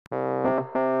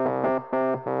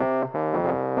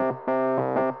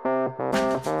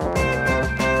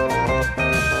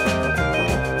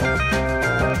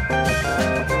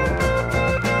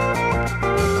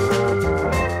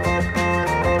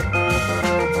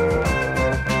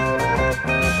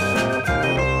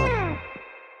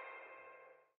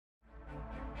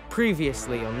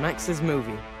Previously on Max's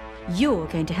movie. You're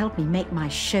going to help me make my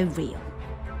show real.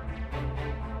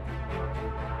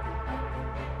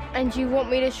 And you want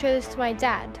me to show this to my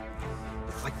dad?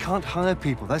 I can't hire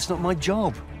people. That's not my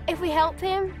job. If we help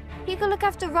him, he can look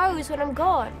after Rose when I'm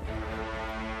gone.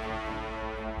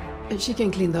 And she can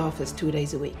clean the office 2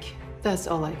 days a week. That's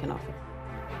all I can offer.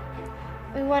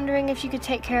 We're wondering if you could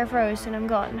take care of Rose when I'm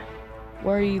gone.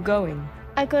 Where are you going?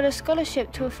 I got a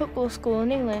scholarship to a football school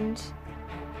in England.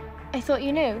 I thought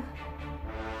you knew.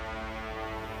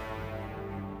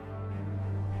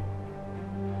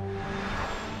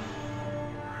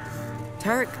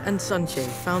 Tarek and Sanche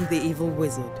found the evil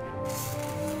wizard.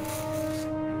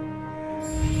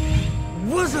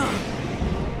 Wizard!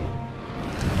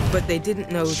 But they didn't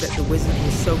know that the wizard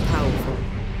was so powerful.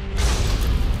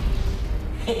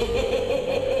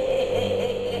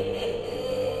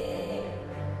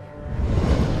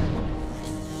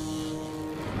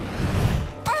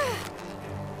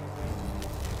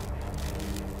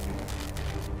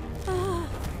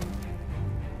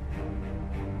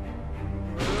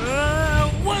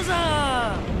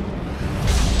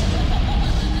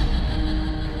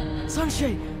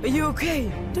 Sanche, are you okay?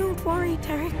 Don't worry,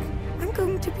 Tarek. I'm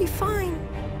going to be fine.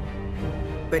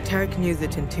 But Tarek knew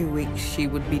that in 2 weeks she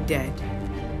would be dead.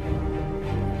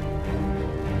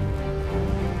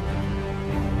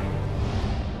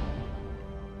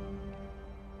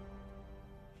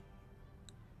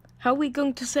 How are we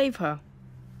going to save her?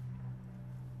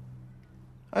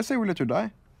 I say we let her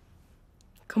die.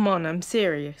 Come on, I'm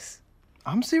serious.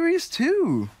 I'm serious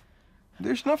too.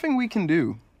 There's nothing we can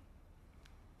do.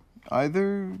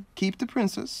 Either keep the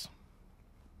princess,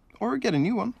 or get a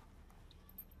new one.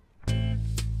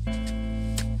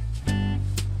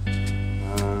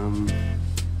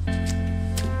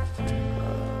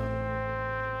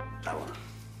 That one.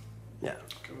 Yeah.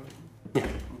 Yeah,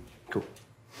 cool.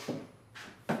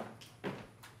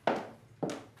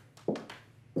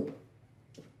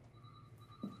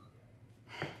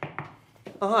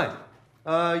 Oh,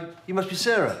 hi. You must be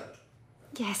Sarah.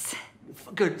 Yes.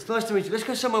 Good. It's nice to meet you. Let's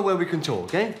go somewhere where we can talk,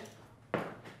 okay?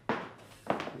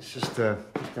 It's just down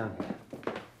here.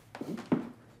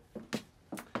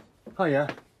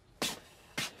 Hiya.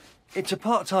 It's a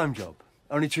part-time job,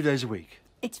 only 2 days a week.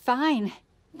 It's fine.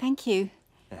 Thank you.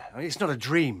 Yeah, I mean, it's not a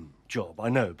dream job, I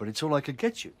know, but it's all I could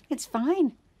get you. It's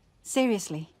fine.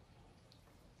 Seriously.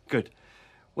 Good.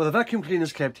 Well, the vacuum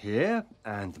cleaner's kept here,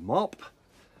 and the mop,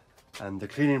 and the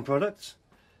cleaning products.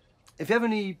 If you have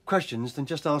any questions, then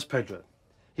just ask Pedro.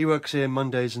 He works here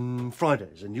Mondays and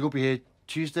Fridays, and you'll be here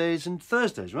Tuesdays and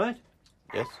Thursdays, right?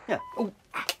 Yes. Yeah. Oh,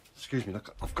 excuse me,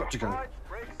 look, I've got to go.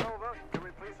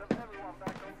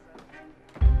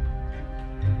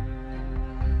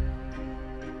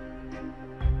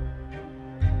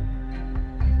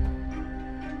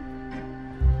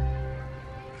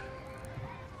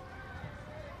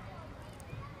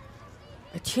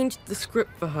 I changed the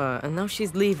script for her, and now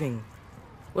she's leaving.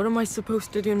 What am I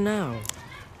supposed to do now?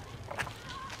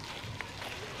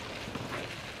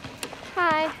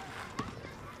 Hi.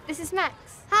 This is Max.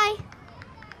 Hi.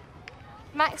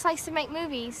 Max likes to make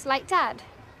movies, like Dad.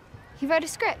 He wrote a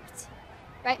script.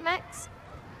 Right, Max?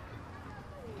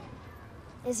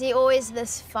 Is he always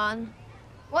this fun?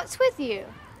 What's with you?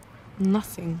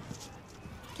 Nothing.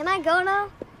 Can I go now?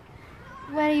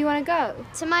 Where do you want to go?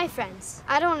 To my friends.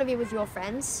 I don't want to be with your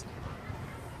friends.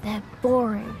 They're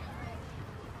boring.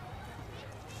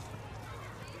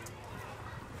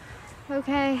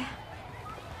 Okay.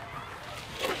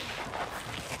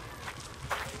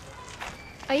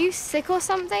 Are you sick or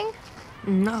something?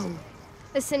 No.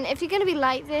 Listen, if you're gonna be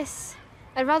like this,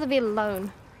 I'd rather be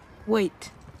alone.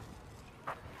 Wait.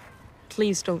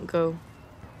 Please don't go.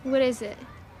 What is it?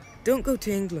 Don't go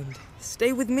to England.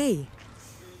 Stay with me.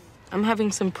 I'm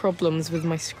having some problems with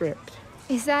my script.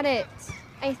 Is that it?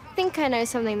 I think I know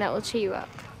something that will cheer you up.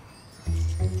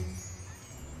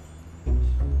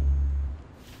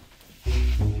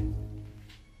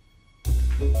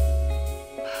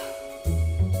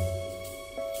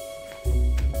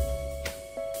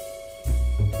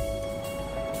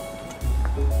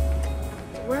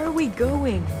 Where are we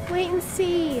going? Wait and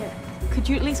see. Could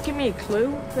you at least give me a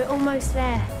clue? We're almost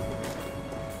there.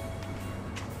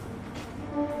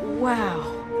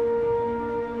 Wow.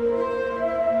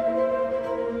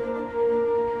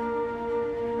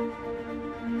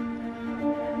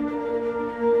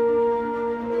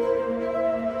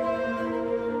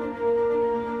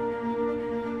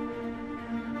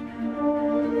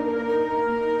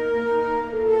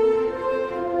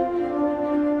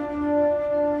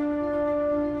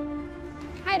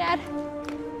 Hi, Dad.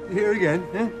 Here again,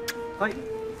 yeah? Hi.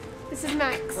 This is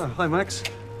Max. Oh, hi, Max.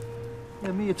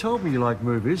 Yeah, Mia told me you like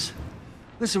movies.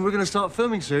 Listen, we're going to start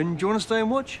filming soon. Do you want to stay and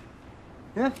watch?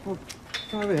 Yeah? Well,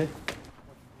 come over here.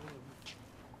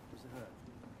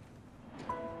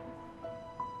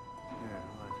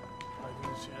 I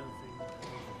didn't see anything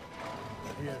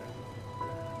here.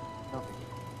 Nothing.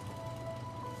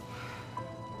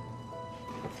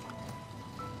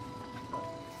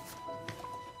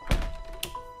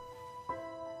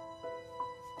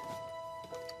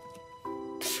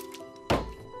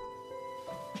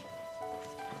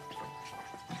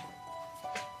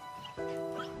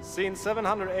 Scene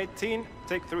 718,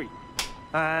 take 3.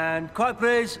 And quiet,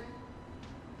 please.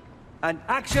 And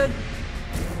action.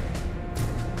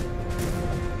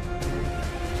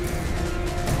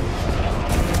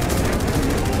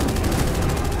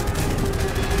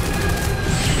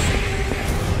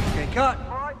 Okay, cut.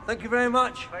 Thank you very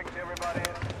much. Thanks, everybody.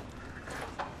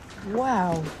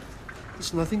 Wow.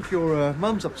 Listen, I think your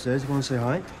mum's upstairs. You want to say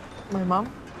hi? My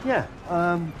mum? Yeah.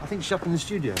 I think she's up in the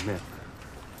studio, yeah.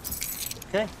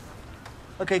 Okay.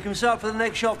 Okay, can we start for the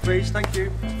next shot, please? Thank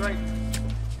you. Great.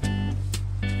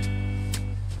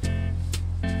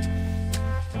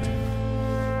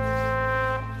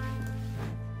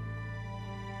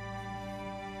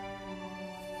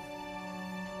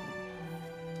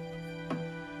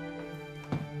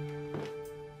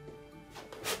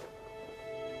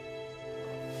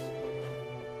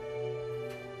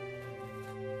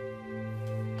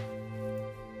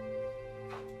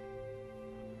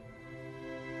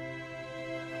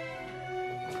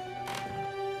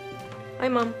 Hi,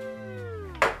 Mum.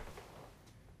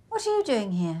 What are you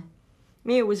doing here?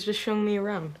 Mia was just showing me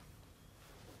around.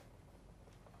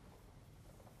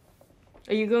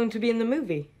 Are you going to be in the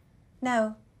movie?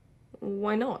 No.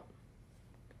 Why not?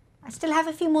 I still have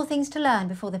a few more things to learn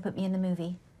before they put me in the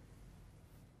movie.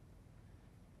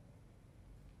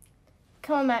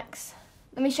 Come on, Max.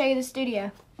 Let me show you the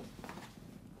studio.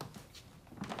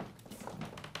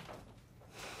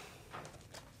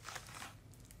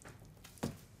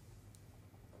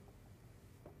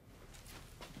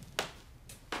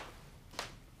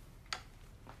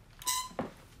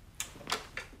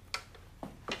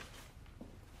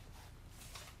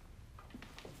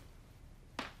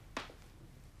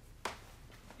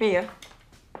 Mia,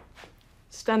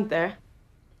 stand there.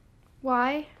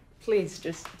 Why? Please,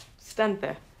 just stand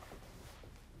there.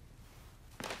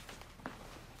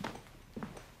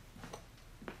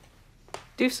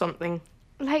 Do something.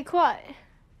 Like what?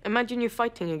 Imagine you're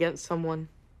fighting against someone.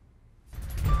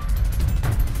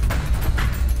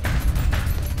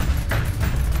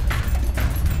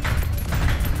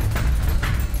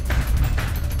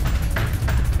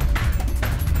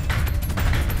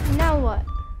 Now what?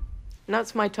 Now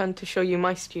it's my turn to show you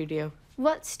my studio.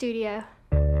 What studio?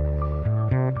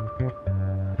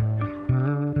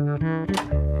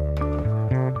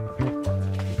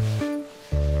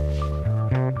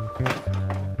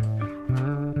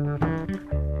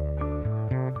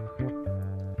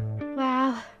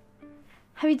 Wow.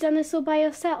 Have you done this all by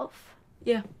yourself?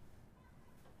 Yeah.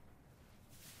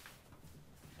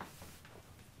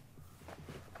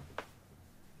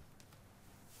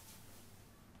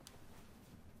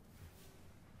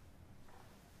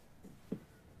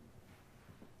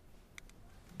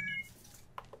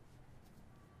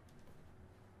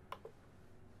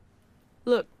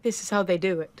 Look, this is how they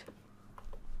do it.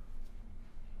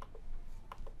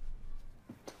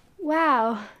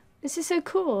 Wow, this is so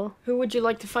cool. Who would you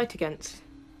like to fight against?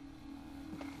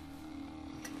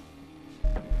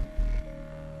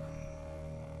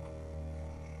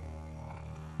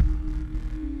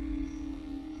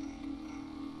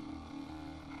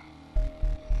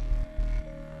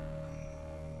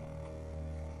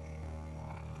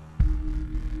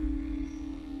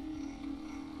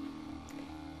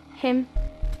 Him.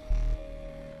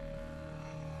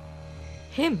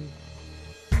 Him?